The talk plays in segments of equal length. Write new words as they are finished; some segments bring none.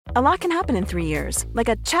A lot can happen in 3 years, like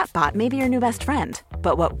a chatbot may be your new best friend.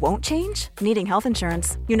 But what won't change? Needing health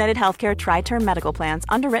insurance. United Healthcare Tri-Term Medical Plans,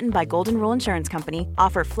 underwritten by Golden Rule Insurance Company,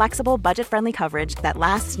 offer flexible, budget-friendly coverage that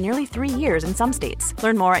lasts nearly 3 years in some states.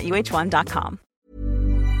 Learn more at uh1.com.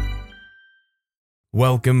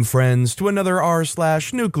 Welcome, friends, to another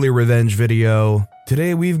rSlash NuclearRevenge video.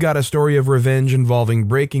 Today we've got a story of revenge involving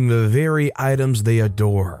breaking the very items they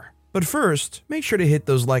adore. But first, make sure to hit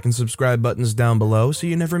those like and subscribe buttons down below so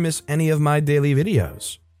you never miss any of my daily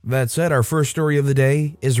videos. That said, our first story of the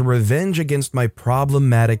day is revenge against my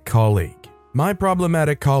problematic colleague. My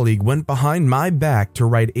problematic colleague went behind my back to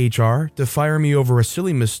write HR to fire me over a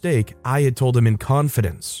silly mistake I had told him in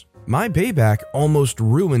confidence. My payback almost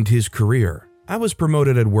ruined his career. I was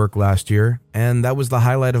promoted at work last year, and that was the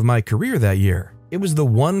highlight of my career that year. It was the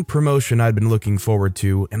one promotion I'd been looking forward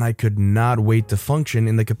to, and I could not wait to function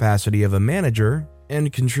in the capacity of a manager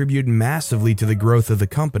and contribute massively to the growth of the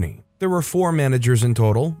company. There were 4 managers in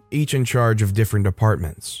total, each in charge of different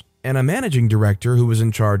departments, and a managing director who was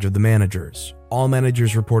in charge of the managers. All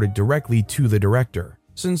managers reported directly to the director.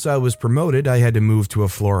 Since I was promoted, I had to move to a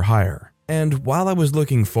floor higher. And while I was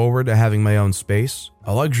looking forward to having my own space,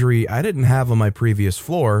 a luxury I didn't have on my previous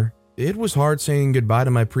floor, it was hard saying goodbye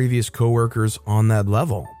to my previous coworkers on that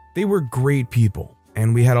level. They were great people,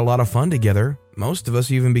 and we had a lot of fun together. Most of us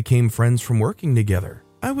even became friends from working together.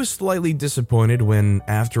 I was slightly disappointed when,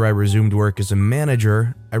 after I resumed work as a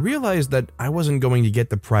manager, I realized that I wasn't going to get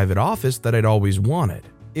the private office that I'd always wanted.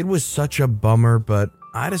 It was such a bummer, but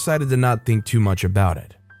I decided to not think too much about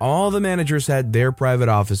it. All the managers had their private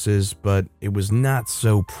offices, but it was not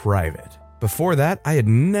so private. Before that, I had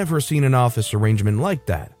never seen an office arrangement like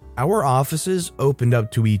that. Our offices opened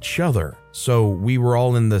up to each other, so we were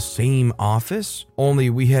all in the same office, only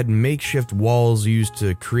we had makeshift walls used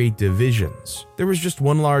to create divisions. There was just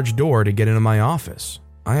one large door to get into my office.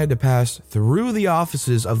 I had to pass through the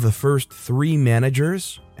offices of the first 3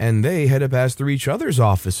 managers, and they had to pass through each other's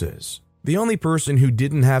offices. The only person who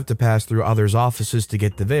didn't have to pass through others' offices to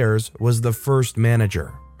get to theirs was the first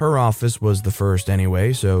manager. Her office was the first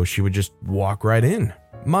anyway, so she would just walk right in.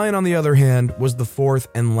 Mine, on the other hand, was the 4th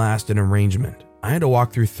and last in arrangement. I had to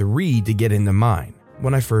walk through 3 to get into mine.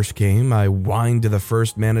 When I first came, I whined to the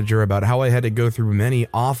first manager about how I had to go through many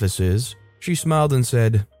offices. She smiled and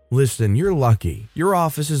said, "Listen, you're lucky. Your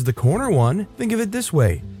office is the corner one. Think of it this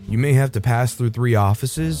way. You may have to pass through 3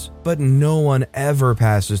 offices, but no one ever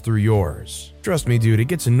passes through yours. Trust me, dude, it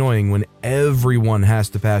gets annoying when everyone has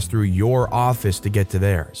to pass through your office to get to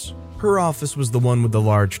theirs." Her office was the one with the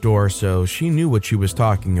large door, so she knew what she was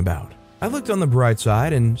talking about. I looked on the bright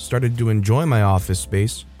side and started to enjoy my office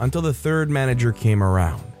space until the 3rd manager came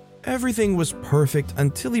around. Everything was perfect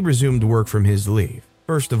until he resumed work from his leave.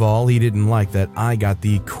 First of all, he didn't like that I got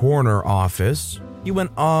the corner office. He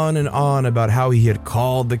went on and on about how he had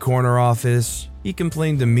called the corner office. He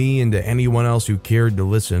complained to me and to anyone else who cared to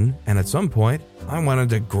listen, and at some point, I wanted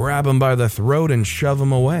to grab him by the throat and shove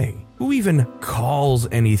him away. Who even calls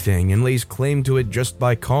anything and lays claim to it just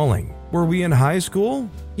by calling? Were we in high school?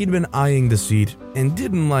 He'd been eyeing the seat and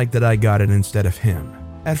didn't like that I got it instead of him.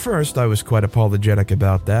 At first, I was quite apologetic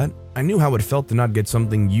about that. I knew how it felt to not get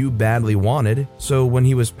something you badly wanted, so when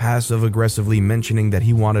he was passive-aggressively mentioning that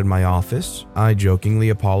he wanted my office, I jokingly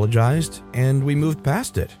apologized, and we moved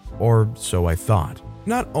past it. Or so I thought.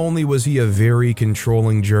 Not only was he a very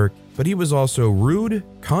controlling jerk, but he was also rude,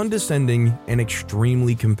 condescending, and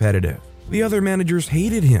extremely competitive. The other managers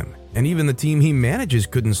hated him, and even the team he manages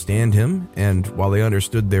couldn't stand him, and while they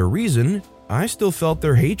understood their reason, I still felt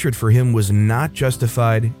their hatred for him was not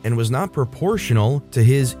justified and was not proportional to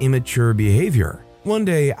his immature behavior. One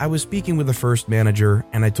day, I was speaking with the first manager,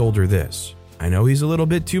 and I told her this. "I know he's a little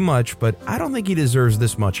bit too much, but I don't think he deserves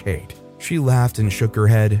this much hate." She laughed and shook her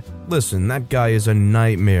head. "Listen, that guy is a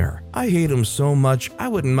nightmare. I hate him so much, I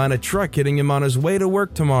wouldn't mind a truck hitting him on his way to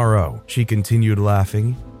work tomorrow," she continued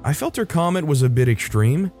laughing. I felt her comment was a bit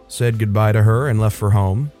extreme, said goodbye to her, and left for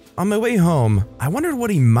home. On my way home, I wondered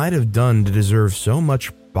what he might have done to deserve so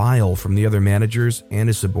much bile from the other managers and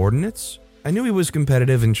his subordinates. I knew he was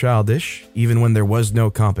competitive and childish. Even when there was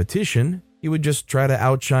no competition, he would just try to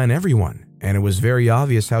outshine everyone. And it was very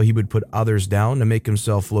obvious how he would put others down to make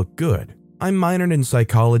himself look good. I minored in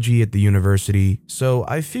psychology at the university, so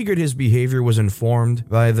I figured his behavior was informed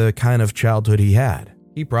by the kind of childhood he had.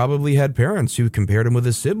 He probably had parents who compared him with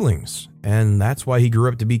his siblings, and that's why he grew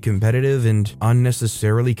up to be competitive and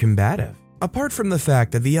unnecessarily combative. Apart from the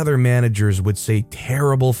fact that the other managers would say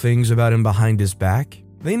terrible things about him behind his back,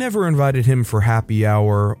 they never invited him for happy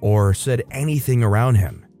hour or said anything around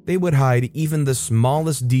him. They would hide even the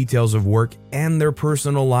smallest details of work and their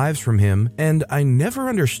personal lives from him, and I never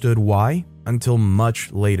understood why until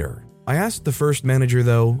much later. I asked the first manager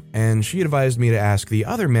though, and she advised me to ask the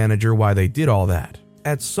other manager why they did all that.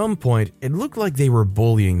 At some point, it looked like they were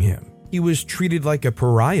bullying him. He was treated like a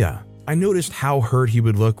pariah. I noticed how hurt he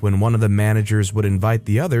would look when one of the managers would invite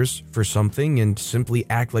the others for something and simply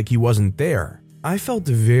act like he wasn't there. I felt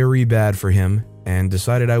very bad for him and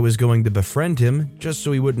decided I was going to befriend him just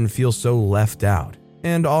so he wouldn't feel so left out,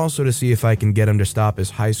 and also to see if I can get him to stop his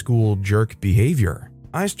high school jerk behavior.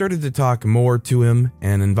 I started to talk more to him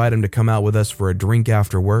and invite him to come out with us for a drink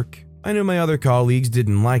after work. I knew my other colleagues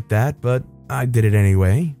didn't like that, but I did it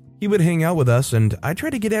anyway. He would hang out with us and I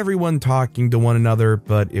tried to get everyone talking to one another,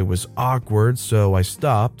 but it was awkward, so I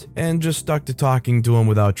stopped and just stuck to talking to him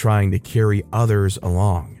without trying to carry others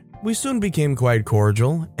along. We soon became quite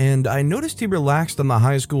cordial, and I noticed he relaxed on the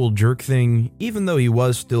high school jerk thing even though he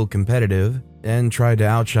was still competitive, and tried to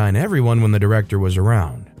outshine everyone when the director was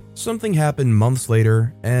around. Something happened months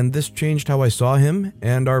later, and this changed how I saw him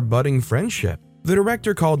and our budding friendship. The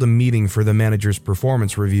director called a meeting for the manager's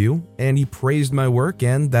performance review, and he praised my work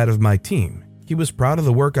and that of my team. He was proud of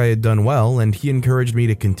the work I had done well, and he encouraged me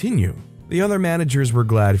to continue. The other managers were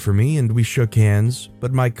glad for me and we shook hands,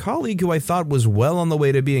 but my colleague, who I thought was well on the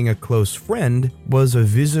way to being a close friend, was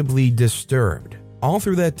visibly disturbed. All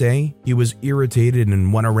through that day, he was irritated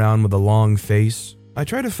and went around with a long face. I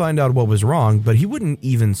tried to find out what was wrong, but he wouldn't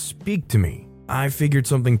even speak to me. I figured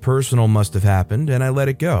something personal must have happened and I let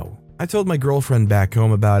it go. I told my girlfriend back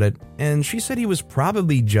home about it, and she said he was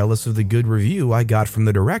probably jealous of the good review I got from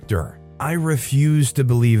the director. I refused to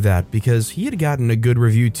believe that because he had gotten a good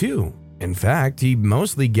review too. In fact, he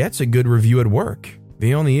mostly gets a good review at work.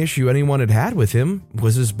 The only issue anyone had had with him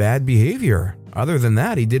was his bad behavior. Other than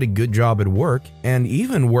that, he did a good job at work and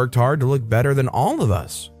even worked hard to look better than all of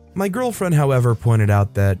us. My girlfriend, however, pointed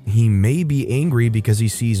out that he may be angry because he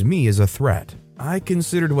sees me as a threat. I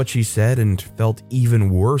considered what she said and felt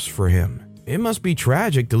even worse for him. It must be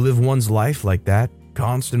tragic to live one's life like that,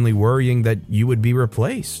 constantly worrying that you would be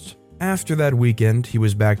replaced. After that weekend, he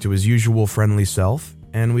was back to his usual friendly self,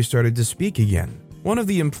 and we started to speak again. One of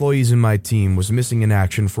the employees in my team was missing in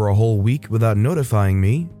action for a whole week without notifying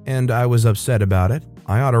me, and I was upset about it.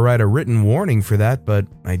 I ought to write a written warning for that, but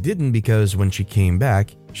I didn't because when she came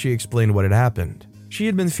back, she explained what had happened. She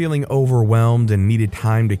had been feeling overwhelmed and needed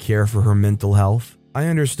time to care for her mental health. I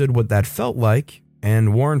understood what that felt like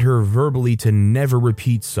and warned her verbally to never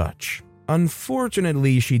repeat such.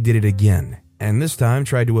 Unfortunately, she did it again, and this time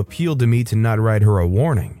tried to appeal to me to not write her a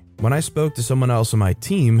warning. When I spoke to someone else on my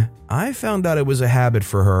team, I found out it was a habit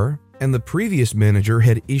for her, and the previous manager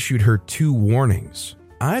had issued her 2 warnings.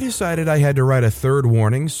 I decided I had to write a 3rd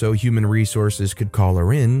warning so human resources could call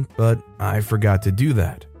her in, but I forgot to do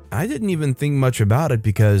that. I didn't even think much about it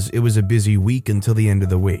because it was a busy week until the end of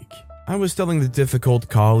the week. I was telling the difficult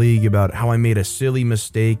colleague about how I made a silly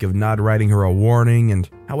mistake of not writing her a warning and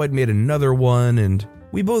how I'd made another one, and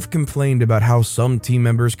we both complained about how some team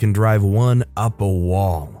members can drive one up a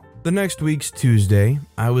wall. The next week's Tuesday,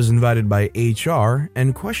 I was invited by HR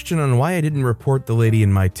and questioned on why I didn't report the lady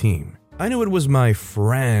in my team. I knew it was my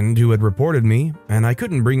friend who had reported me, and I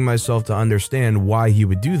couldn't bring myself to understand why he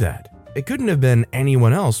would do that. It couldn't have been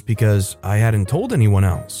anyone else because I hadn't told anyone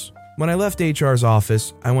else. When I left HR's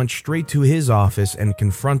office, I went straight to his office and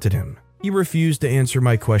confronted him. He refused to answer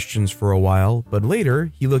my questions for a while, but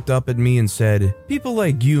later he looked up at me and said, "People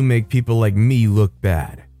like you make people like me look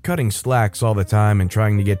bad. Cutting slacks all the time and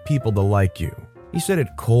trying to get people to like you." He said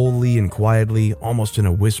it coldly and quietly, almost in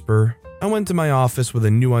a whisper. I went to my office with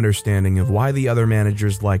a new understanding of why the other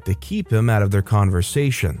managers liked to keep him out of their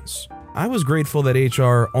conversations. I was grateful that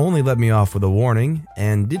HR only let me off with a warning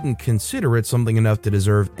and didn't consider it something enough to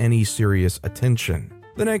deserve any serious attention.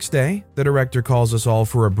 The next day, the director calls us all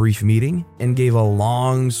for a brief meeting and gave a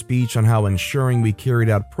long speech on how ensuring we carried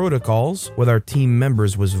out protocols with our team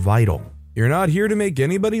members was vital. "You're not here to make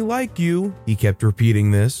anybody like you," he kept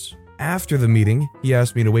repeating this. After the meeting, he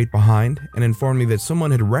asked me to wait behind and informed me that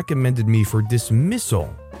someone had recommended me for dismissal.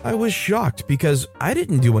 I was shocked because I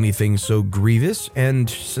didn't do anything so grievous, and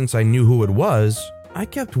since I knew who it was, I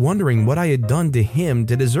kept wondering what I had done to him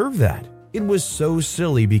to deserve that. It was so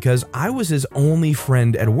silly because I was his only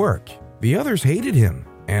friend at work. The others hated him,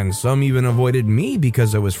 and some even avoided me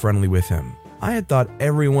because I was friendly with him. I had thought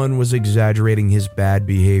everyone was exaggerating his bad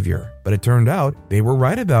behavior, but it turned out they were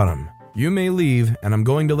right about him. "You may leave, and I'm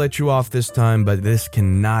going to let you off this time, but this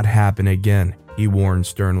cannot happen again," he warned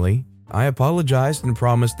sternly. I apologized and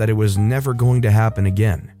promised that it was never going to happen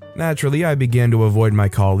again. Naturally, I began to avoid my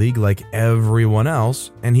colleague like everyone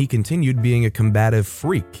else, and he continued being a combative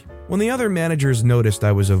freak. When the other managers noticed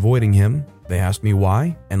I was avoiding him, they asked me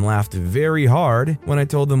why and laughed very hard when I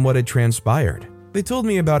told them what had transpired. They told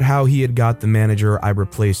me about how he had got the manager I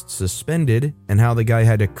replaced suspended and how the guy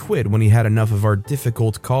had to quit when he had enough of our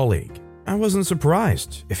difficult colleague. I wasn't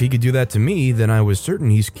surprised. If he could do that to me, then I was certain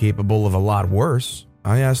he's capable of a lot worse.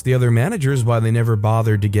 I asked the other managers why they never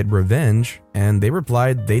bothered to get revenge, and they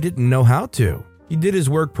replied they didn't know how to. He did his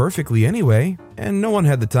work perfectly anyway, and no one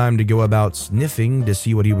had the time to go about sniffing to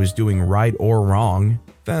see what he was doing right or wrong.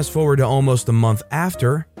 Fast forward to almost a month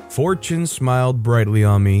after, fortune smiled brightly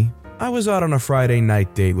on me. I was out on a Friday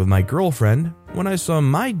night date with my girlfriend when I saw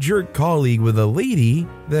my jerk colleague with a lady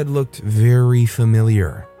that looked very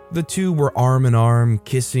familiar. The two were arm in arm,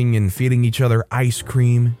 kissing and feeding each other ice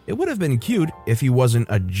cream. It would have been cute if he wasn't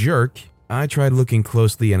a jerk. I tried looking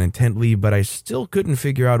closely and intently, but I still couldn't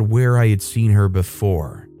figure out where I had seen her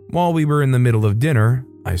before. While we were in the middle of dinner,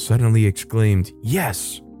 I suddenly exclaimed,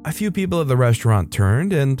 "Yes!" A few people at the restaurant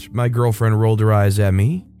turned, and my girlfriend rolled her eyes at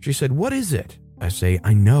me. She said, "What is it?" I say,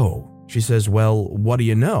 "I know." She says, "Well, what do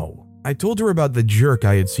you know?" I told her about the jerk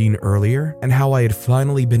I had seen earlier and how I had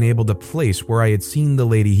finally been able to place where I had seen the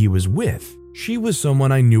lady he was with. She was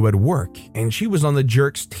someone I knew at work, and she was on the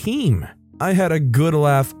jerk's team. I had a good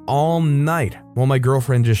laugh all night while my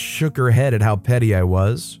girlfriend just shook her head at how petty I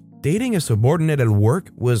was. Dating a subordinate at work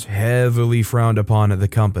was heavily frowned upon at the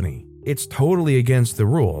company. It's totally against the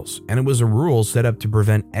rules, and it was a rule set up to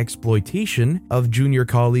prevent exploitation of junior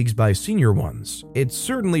colleagues by senior ones. It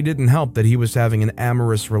certainly didn't help that he was having an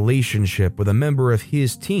amorous relationship with a member of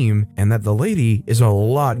his team and that the lady is a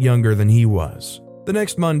lot younger than he was. The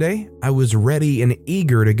next Monday, I was ready and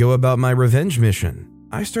eager to go about my revenge mission.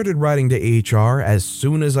 I started writing to HR as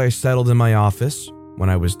soon as I settled in my office. When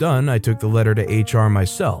I was done, I took the letter to HR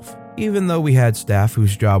myself. Even though we had staff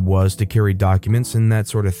whose job was to carry documents and that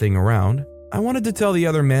sort of thing around, I wanted to tell the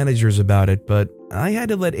other managers about it, but I had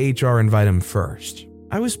to let HR invite him first.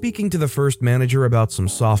 I was speaking to the first manager about some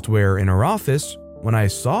software in her office when I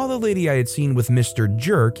saw the lady I had seen with Mr.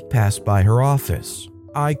 Jerk pass by her office.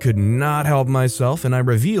 I could not help myself, and I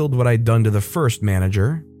revealed what I'd done to the first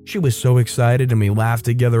manager. She was so excited and we laughed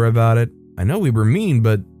together about it. I know we were mean,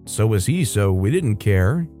 but so was he, so we didn't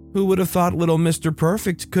care. "Who would have thought little Mr.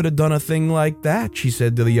 Perfect could have done a thing like that?" she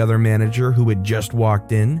said to the other manager who had just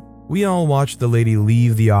walked in. We all watched the lady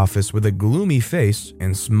leave the office with a gloomy face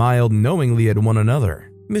and smiled knowingly at one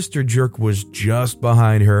another. Mr. Jerk was just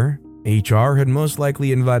behind her. HR had most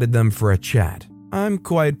likely invited them for a chat. I'm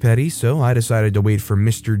quite petty, so I decided to wait for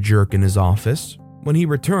Mr. Jerk in his office. When he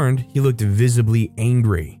returned, he looked visibly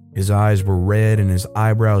angry. His eyes were red and his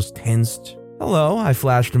eyebrows tensed. "Hello," I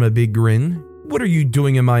flashed him a big grin. "What are you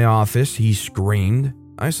doing in my office?" he screamed.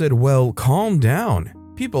 I said, "Well, calm down.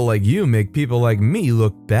 People like you make people like me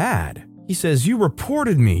look bad." He says, "You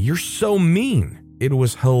reported me. You're so mean." It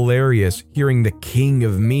was hilarious hearing the king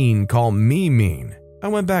of mean call me mean. I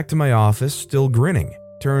went back to my office, still grinning.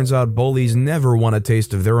 Turns out bullies never want a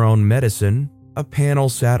taste of their own medicine. A panel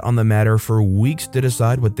sat on the matter for weeks to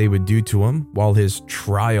decide what they would do to him while his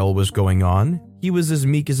trial was going on. He was as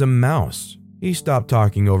meek as a mouse. He stopped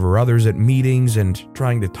talking over others at meetings and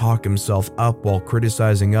trying to talk himself up while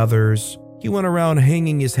criticizing others. He went around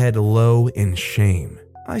hanging his head low in shame.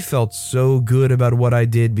 I felt so good about what I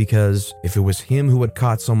did because if it was him who had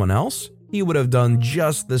caught someone else, he would have done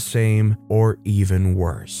just the same or even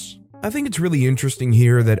worse. I think it's really interesting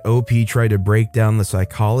here that OP tried to break down the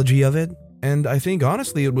psychology of it, and I think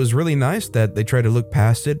honestly it was really nice that they tried to look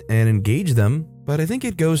past it and engage them. But I think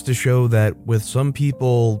it goes to show that with some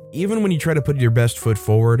people, even when you try to put your best foot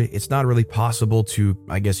forward, it's not really possible to,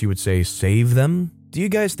 I guess you would say, save them. Do you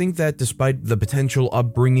guys think that despite the potential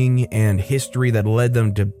upbringing and history that led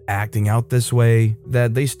them to acting out this way,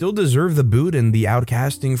 that they still deserve the boot and the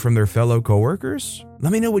outcasting from their fellow coworkers?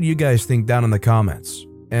 Let me know what you guys think down in the comments.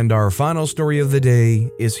 And our final story of the day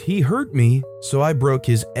is he hurt me, so I broke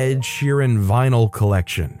his SHEERAN vinyl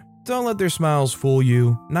collection. Don't let their smiles fool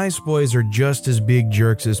you. Nice boys are just as big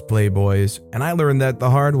jerks as playboys, and I learned that the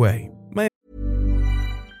hard way.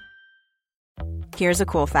 Here's a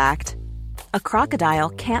cool fact. A crocodile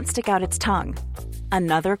can't stick out its tongue.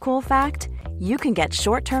 Another cool fact, you can get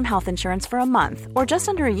short-term health insurance for a month or just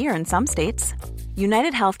under a year in some states.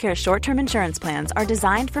 United Healthcare short-term insurance plans are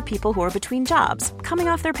designed for people who are between jobs, coming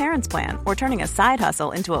off their parents' plan, or turning a side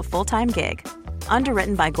hustle into a full-time gig.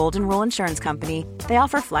 Underwritten by Golden Rule Insurance Company, they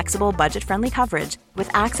offer flexible, budget-friendly coverage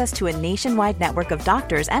with access to a nationwide network of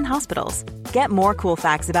doctors and hospitals. Get more cool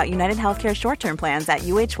facts about United Healthcare short-term plans at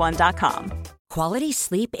uh1.com. Quality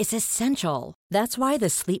sleep is essential. That's why the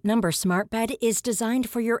Sleep Number Smart Bed is designed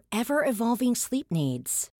for your ever-evolving sleep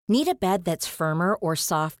needs. Need a bed that's firmer or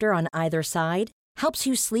softer on either side? Helps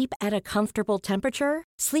you sleep at a comfortable temperature?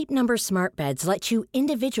 Sleep Number Smart Beds let you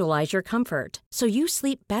individualize your comfort, so you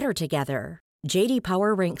sleep better together. J.D.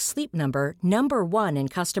 Power ranks Sleep Number number 1 in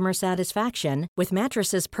customer satisfaction with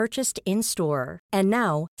mattresses purchased in-store. And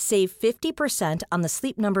now, save 50% on the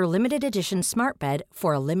Sleep Number Limited Edition Smart Bed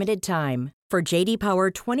for a limited time. For J.D.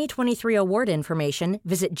 Power 2023 award information,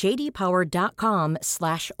 visit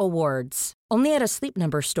jdpower.com/awards. Only at a Sleep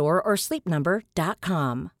Number store or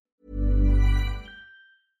sleepnumber.com.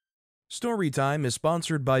 Storytime is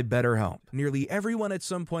sponsored by BetterHelp. Nearly everyone at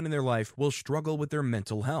some point in their life will struggle with their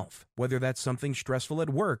mental health, whether that's something stressful at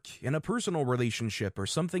work, in a personal relationship, or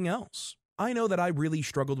something else. I know that I really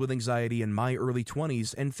struggled with anxiety in my early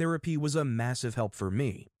 20s, and therapy was a massive help for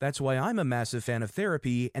me. That's why I'm a massive fan of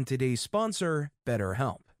therapy and today's sponsor,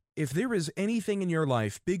 BetterHelp. If there is anything in your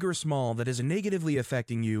life, big or small, that is negatively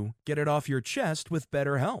affecting you, get it off your chest with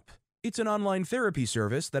BetterHelp. It's an online therapy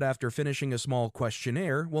service that, after finishing a small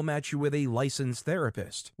questionnaire, will match you with a licensed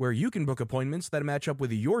therapist, where you can book appointments that match up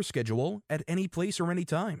with your schedule at any place or any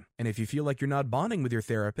time. And if you feel like you're not bonding with your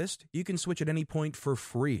therapist, you can switch at any point for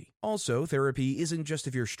free. Also, therapy isn't just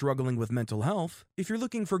if you're struggling with mental health. If you're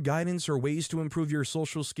looking for guidance or ways to improve your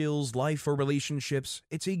social skills, life, or relationships,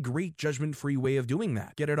 it's a great judgment-free way of doing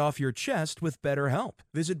that. Get it off your chest with BetterHelp.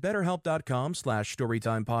 Visit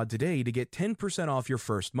BetterHelp.com/StorytimePod today to get 10% off your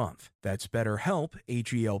first month. That's BetterHelp,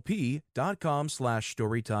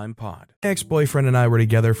 HELP.com/StorytimePod. Ex-boyfriend and I were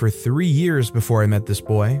together for 3 years before I met this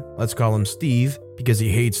boy. Let's call him Steve, because he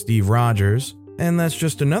hates Steve Rogers. And that's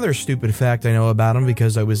just another stupid fact I know about him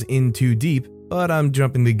because I was in too deep, but I'm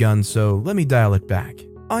jumping the gun, so let me dial it back.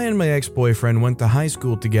 I and my ex-boyfriend went to high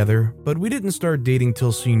school together, but we didn't start dating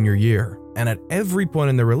till senior year. And at every point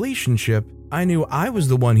in the relationship, I knew I was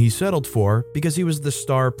the one he settled for because he was the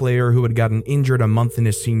star player who had gotten injured a month in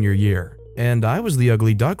his senior year. And I was the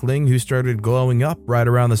ugly duckling who started glowing up right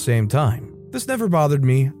around the same time. This never bothered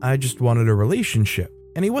me, I just wanted a relationship.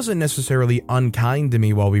 And he wasn't necessarily unkind to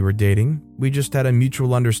me while we were dating. We just had a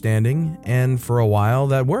mutual understanding, and for a while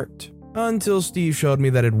that worked. Until Steve showed me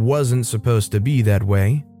that it wasn't supposed to be that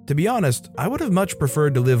way. To be honest, I would have much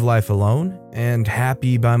preferred to live life alone and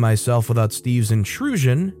happy by myself without Steve's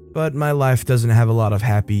intrusion, but my life doesn't have a lot of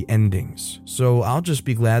happy endings, so I'll just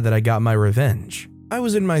be glad that I got my revenge. I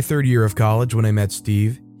was in my 3rd year of college when I met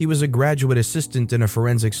Steve. He was a graduate assistant in a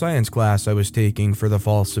forensic science class I was taking for the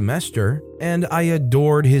fall semester, and I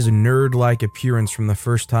adored his nerd-like appearance from the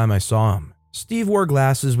first time I saw him. Steve wore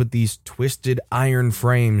glasses with these twisted iron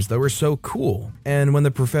frames that were so cool, and when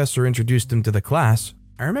the professor introduced him to the class,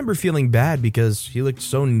 I remember feeling bad because he looked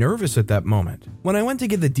so nervous at that moment. When I went to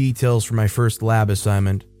get the details for my first lab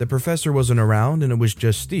assignment, the professor wasn't around and it was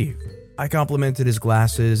just Steve. I complimented his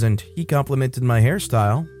glasses and he complimented my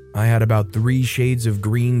hairstyle. I had about 3 shades of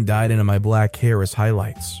green dyed into my black hair as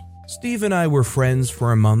highlights. Steve and I were friends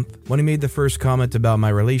for a month when he made the first comment about my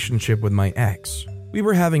relationship with my ex. We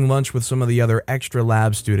were having lunch with some of the other extra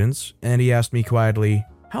lab students, and he asked me quietly,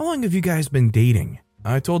 "How long have you guys been dating?"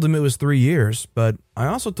 I told him it was 3 years, but I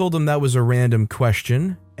also told him that was a random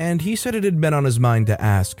question, and he said it had been on his mind to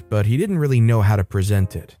ask, but he didn't really know how to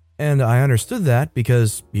present it. And I understood that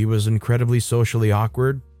because he was incredibly socially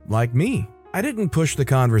awkward, like me. I didn't push the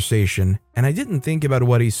conversation, and I didn't think about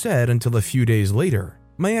what he said until a few days later.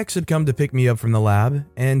 My ex had come to pick me up from the lab,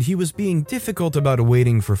 and he was being difficult about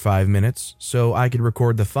waiting for 5 minutes so I could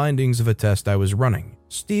record the findings of a test I was running.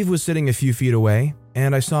 Steve was sitting a few feet away,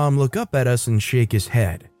 and I saw him look up at us and shake his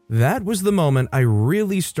head. That was the moment I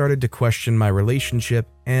really started to question my relationship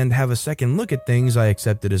and have a second look at things I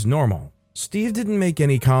accepted as normal. Steve didn't make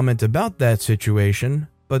any comment about that situation,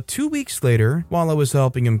 but 2 weeks later, while I was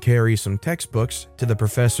helping him carry some textbooks to the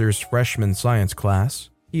professor's freshman science class,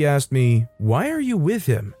 he asked me, "Why are you with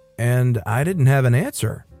him?" And I didn't have an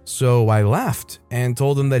answer. So I laughed and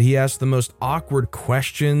told him that he asked the most awkward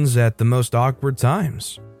questions at the most awkward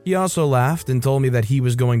times. He also laughed and told me that he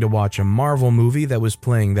was going to watch a Marvel movie that was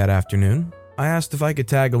playing that afternoon. I asked if I could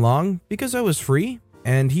tag along because I was free,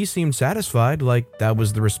 and he seemed satisfied, like that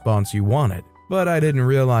was the response he wanted. But I didn't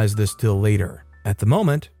realize this till later. At the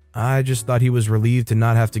moment, I just thought he was relieved to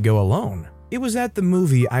not have to go alone. It was at the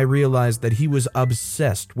movie I realized that he was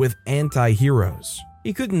obsessed with anti-heroes.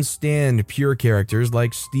 He couldn't stand pure characters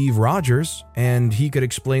like Steve Rogers, and he could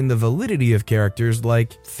explain the validity of characters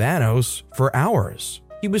like Thanos for hours.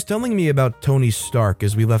 He was telling me about Tony Stark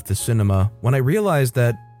as we left the cinema when I realized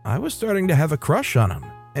that I was starting to have a crush on him.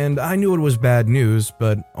 And I knew it was bad news,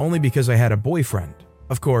 but only because I had a boyfriend.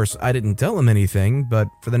 Of course, I didn't tell him anything, but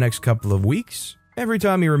for the next couple of weeks, every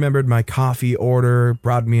time he remembered my coffee order,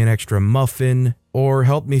 brought me an extra muffin, or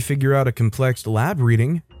helped me figure out a complex lab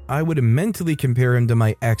reading, I would mentally compare him to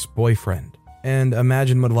my ex-boyfriend, and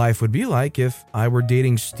imagine what life would be like if I were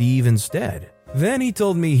dating Steve instead. Then he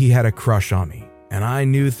told me he had a crush on me, and I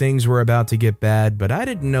knew things were about to get bad, but I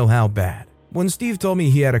didn't know how bad. When Steve told me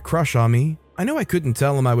he had a crush on me, I knew I couldn't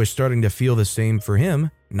tell him I was starting to feel the same for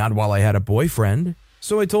him, not while I had a boyfriend.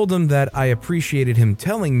 So I told him that I appreciated him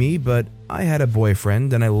telling me, but I had a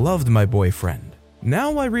boyfriend and I loved my boyfriend.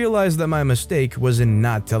 Now I realized that my mistake was in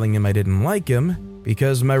not telling him I didn't like him,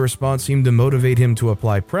 because my response seemed to motivate him to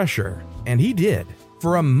apply pressure, and he did.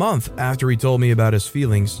 For a month after he told me about his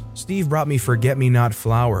feelings, Steve brought me forget-me-not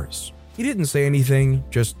flowers. He didn't say anything,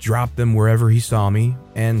 just dropped them wherever he saw me,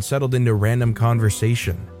 and settled into random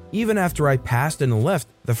conversation. Even after I passed and left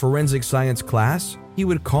the forensic science class, he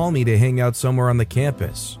would call me to hang out somewhere on the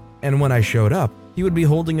campus. And when I showed up, he would be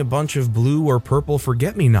holding a bunch of blue or purple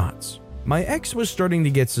forget-me-nots. My ex was starting to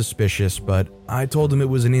get suspicious, but I told him it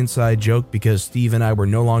was an inside joke because Steve and I were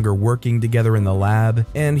no longer working together in the lab,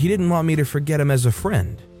 and he didn't want me to forget him as a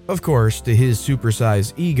friend. Of course, to his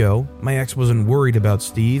supersized ego, my ex wasn't worried about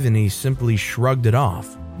Steve and he simply shrugged it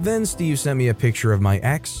off. Then Steve sent me a picture of my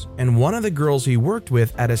ex and one of the girls he worked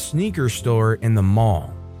with at a sneaker store in the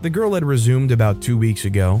mall. The girl had resumed about 2 weeks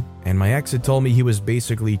ago, and my ex had told me he was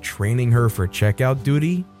basically training her for checkout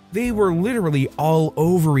duty. They were literally all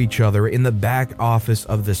over each other in the back office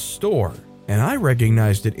of the store, and I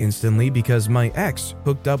recognized it instantly because my ex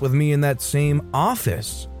hooked up with me in that same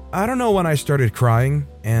office. I don't know when I started crying,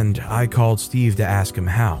 and I called Steve to ask him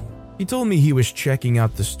how. He told me he was checking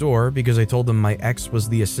out the store because I told him my ex was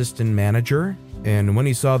the assistant manager, and when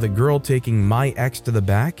he saw the girl taking my ex to the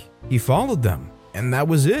back, he followed them. And that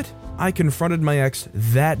was it. I confronted my ex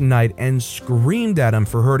that night and screamed at him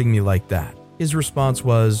for hurting me like that. His response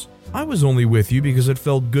was, "I was only with you because it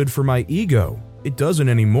felt good for my ego. It doesn't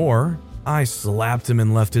anymore." I slapped him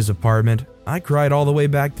and left his apartment. I cried all the way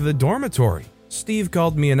back to the dormitory. Steve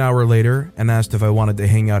called me an hour later and asked if I wanted to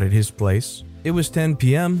hang out at his place. It was 10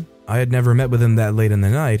 p.m. I had never met with him that late in the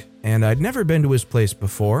night, and I'd never been to his place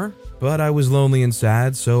before, but I was lonely and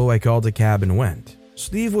sad, so I called a cab and went.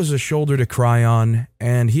 Steve was a shoulder to cry on,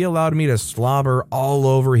 and he allowed me to slobber all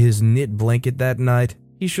over his knit blanket that night.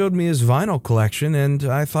 He showed me his vinyl collection, and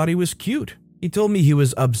I thought he was cute. He told me he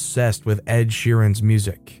was obsessed with Ed Sheeran's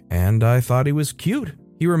music, and I thought he was cute.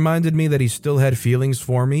 He reminded me that he still had feelings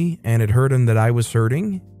for me, and it hurt him that I was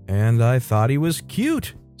hurting, and I thought he was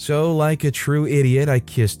cute. So, like a true idiot, I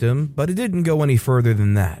kissed him, but it didn't go any further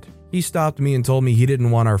than that. He stopped me and told me he didn't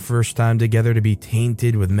want our first time together to be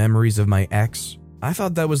tainted with memories of my ex. I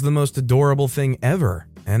thought that was the most adorable thing ever,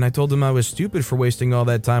 and I told him I was stupid for wasting all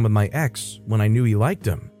that time with my ex when I knew he liked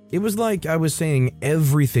him. It was like I was saying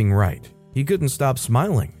everything right. He couldn't stop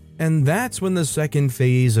smiling. And that's when the second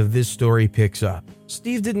phase of this story picks up.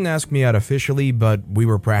 Steve didn't ask me out officially, but we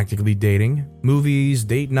were practically dating. Movies,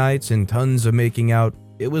 date nights, and tons of making out.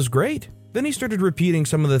 It was great. Then he started repeating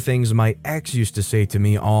some of the things my ex used to say to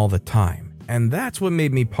me all the time. And that's what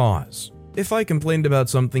made me pause. If I complained about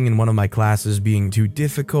something in one of my classes being too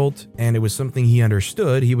difficult, and it was something he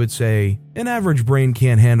understood, he would say, "An average brain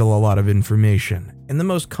can't handle a lot of information," in the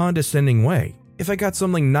most condescending way. If I got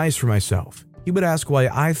something nice for myself, he would ask why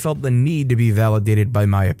I felt the need to be validated by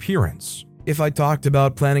my appearance. If I talked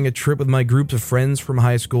about planning a trip with my group of friends from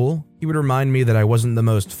high school, he would remind me that I wasn't the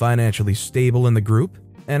most financially stable in the group,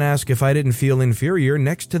 and ask if I didn't feel inferior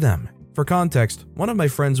next to them. For context, one of my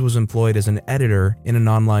friends was employed as an editor in an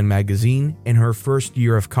online magazine in her first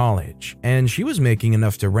year of college, and she was making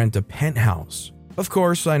enough to rent a penthouse. Of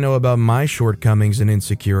course, I know about my shortcomings and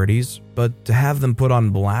insecurities, but to have them put on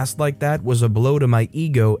blast like that was a blow to my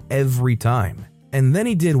ego every time. And then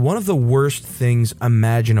he did one of the worst things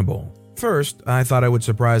imaginable. First, I thought I would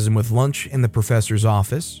surprise him with lunch in the professor's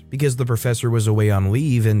office, because the professor was away on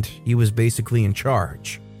leave and he was basically in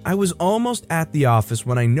charge. I was almost at the office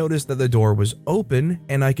when I noticed that the door was open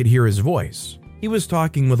and I could hear his voice. He was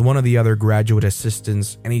talking with one of the other graduate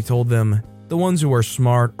assistants and he told them, "The ones who are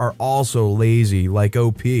smart are also lazy, like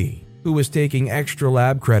OP, who was taking extra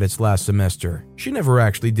lab credits last semester. She never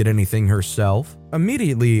actually did anything herself."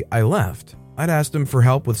 Immediately, I left. I'd asked him for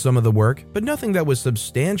help with some of the work, but nothing that was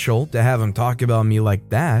substantial to have him talk about me like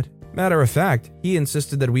that. Matter of fact, he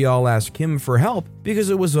insisted that we all ask him for help because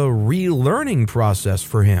it was a relearning process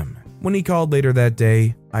for him. When he called later that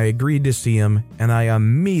day, I agreed to see him and I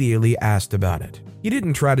immediately asked about it. He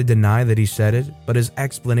didn't try to deny that he said it, but his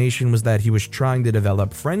explanation was that he was trying to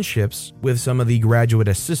develop friendships with some of the graduate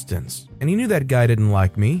assistants, and he knew that guy didn't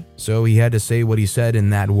like me, so he had to say what he said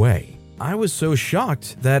in that way. I was so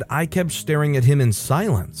shocked that I kept staring at him in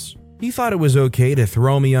silence. He thought it was okay to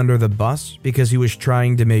throw me under the bus because he was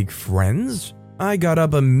trying to make friends? I got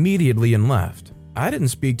up immediately and left. I didn't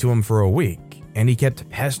speak to him for a week, and he kept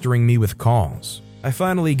pestering me with calls. I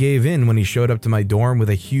finally gave in when he showed up to my dorm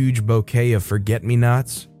with a huge bouquet of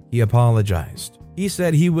forget-me-nots. He apologized. He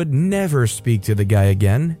said he would never speak to the guy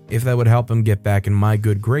again if that would help him get back in my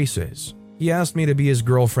good graces. He asked me to be his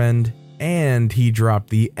girlfriend, and he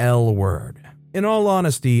dropped the L word. In all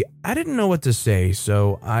honesty, I didn't know what to say,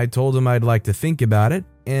 so I told him I'd like to think about it,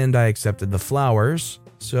 and I accepted the flowers,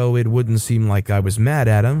 so it wouldn't seem like I was mad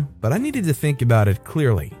at him, but I needed to think about it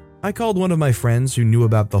clearly. I called one of my friends who knew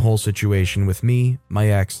about the whole situation with me, my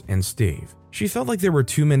ex, and Steve. She felt like there were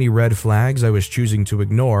too many red flags I was choosing to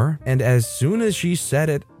ignore, and as soon as she said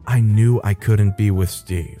it, I knew I couldn't be with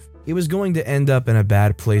Steve. It was going to end up in a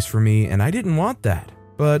bad place for me, and I didn't want that.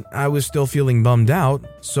 But I was still feeling bummed out,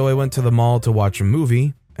 so I went to the mall to watch a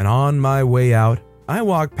movie, and on my way out, I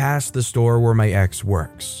walked past the store where my ex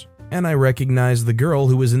works, and I recognized the girl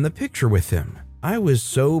who was in the picture with him. I was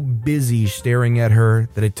so busy staring at her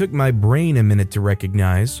that it took my brain a minute to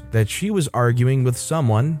recognize that she was arguing with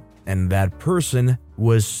someone, and that person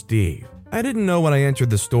was Steve. I didn't know when I entered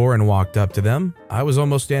the store and walked up to them. I was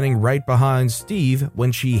almost standing right behind Steve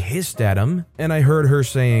when she hissed at him, and I heard her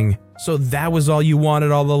saying, "So that was all you wanted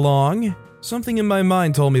all along?" Something in my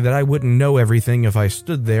mind told me that I wouldn't know everything if I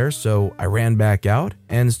stood there, so I ran back out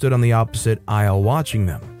and stood on the opposite aisle watching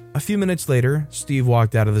them. A few minutes later, Steve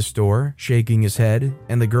walked out of the store, shaking his head,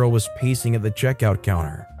 and the girl was pacing at the checkout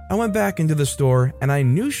counter. I went back into the store, and I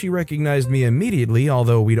knew she recognized me immediately,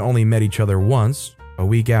 although we'd only met each other once, a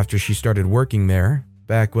week after she started working there,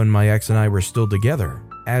 back when my ex and I were still together.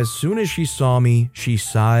 As soon as she saw me, she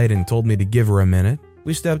sighed and told me to give her a minute.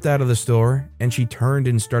 We stepped out of the store, and she turned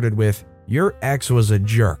and started with, "Your ex was a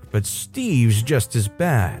jerk, but Steve's just as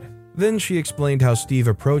bad." Then she explained how Steve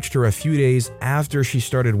approached her a few days after she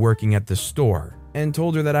started working at the store and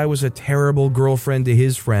told her that I was a terrible girlfriend to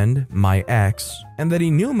his friend, my ex, and that he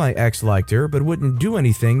knew my ex liked her but wouldn't do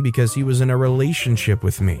anything because he was in a relationship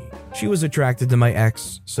with me. She was attracted to my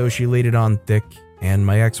ex, so she laid it on thick, and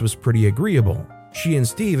my ex was pretty agreeable. She and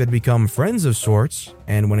Steve had become friends of sorts,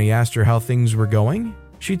 and when he asked her how things were going,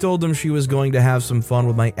 she told him she was going to have some fun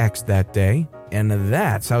with my ex that day, and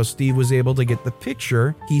that's how Steve was able to get the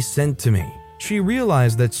picture he sent to me. She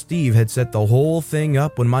realized that Steve had set the whole thing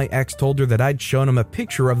up when my ex told her that I'd shown him a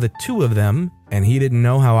picture of the two of them, and he didn't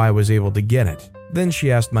know how I was able to get it. Then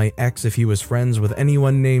she asked my ex if he was friends with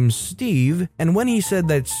anyone named Steve, and when he said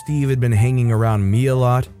that Steve had been hanging around me a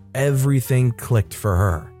lot, everything clicked for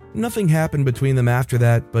her. Nothing happened between them after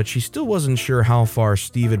that, but she still wasn't sure how far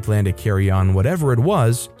Steve had planned to carry on whatever it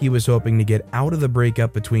was he was hoping to get out of the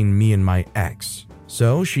breakup between me and my ex.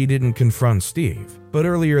 So she didn't confront Steve. But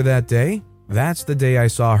earlier that day, that's the day I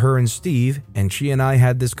saw her and Steve, and she and I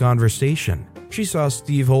had this conversation. She saw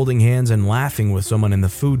Steve holding hands and laughing with someone in the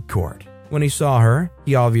food court. When he saw her,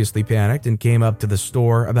 he obviously panicked and came up to the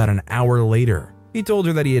store about an hour later. He told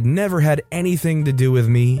her that he had never had anything to do with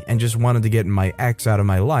me and just wanted to get my ex out of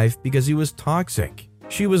my life because he was toxic.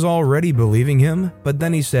 She was already believing him, but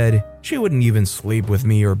then he said she wouldn't even sleep with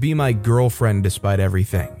me or be my girlfriend despite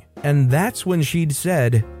everything. And that's when she'd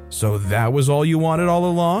said, "So that was all you wanted all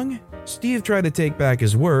along?" Steve tried to take back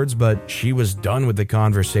his words, but she was done with the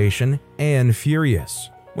conversation and furious.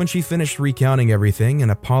 When she finished recounting everything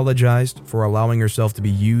and apologized for allowing herself to be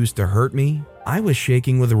used to hurt me, I was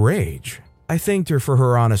shaking with rage. I thanked her for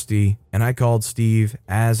her honesty, and I called Steve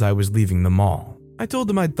as I was leaving the mall. I told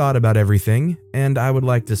him I'd thought about everything, and I would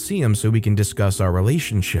like to see him so we can discuss our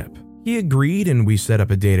relationship. He agreed, and we set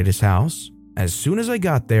up a date at his house. As soon as I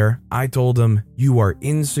got there, I told him, "You are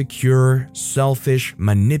insecure, selfish,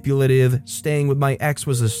 manipulative. Staying with my ex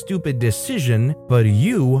was a stupid decision, but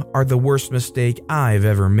you are the worst mistake I've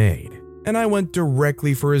ever made." And I went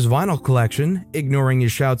directly for his vinyl collection, ignoring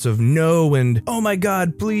his shouts of no and "Oh my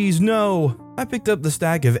god, please no." I picked up the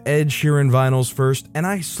stack of Ed Sheeran vinyls first, and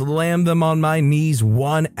I slammed them on my knees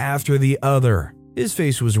one after the other. His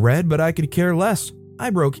face was red, but I could care less.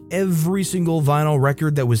 I broke every single vinyl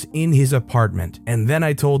record that was in his apartment, and then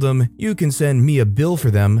I told him, "You can send me a bill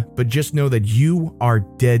for them, but just know that you are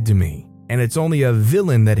dead to me, and it's only a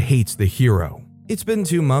villain that hates the hero." It's been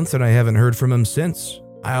 2 months and I haven't heard from him since.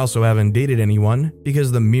 I also haven't dated anyone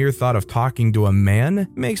because the mere thought of talking to a man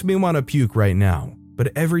makes me want to puke right now.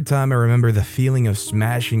 But every time I remember the feeling of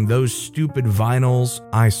smashing those stupid vinyls,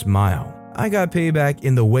 I smile. I got payback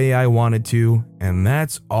in the way I wanted to, and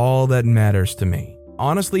that's all that matters to me.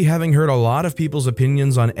 Honestly, having heard a lot of people's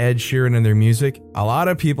opinions on Ed Sheeran and their music, a lot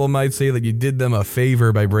of people might say that you did them a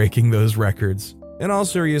favor by breaking those records. In all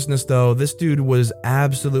seriousness though, this dude was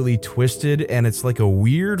absolutely twisted, and it's like a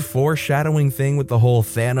weird foreshadowing thing with the whole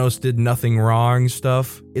Thanos did nothing wrong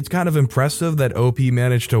stuff. It's kind of impressive that OP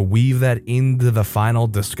managed to weave that into the final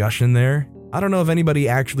discussion there. I don't know if anybody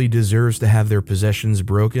actually deserves to have their possessions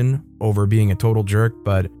broken over being a total jerk,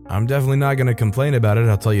 but I'm definitely not going to complain about it,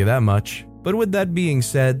 I'll tell you that much. But with that being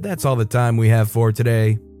said, that's all the time we have for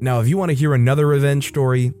today. Now, if you want to hear another revenge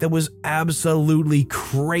story that was absolutely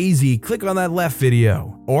crazy, click on that left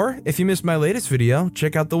video. Or, if you missed my latest video,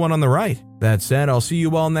 check out the one on the right. That said, I'll see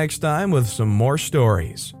you all next time with some more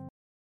stories.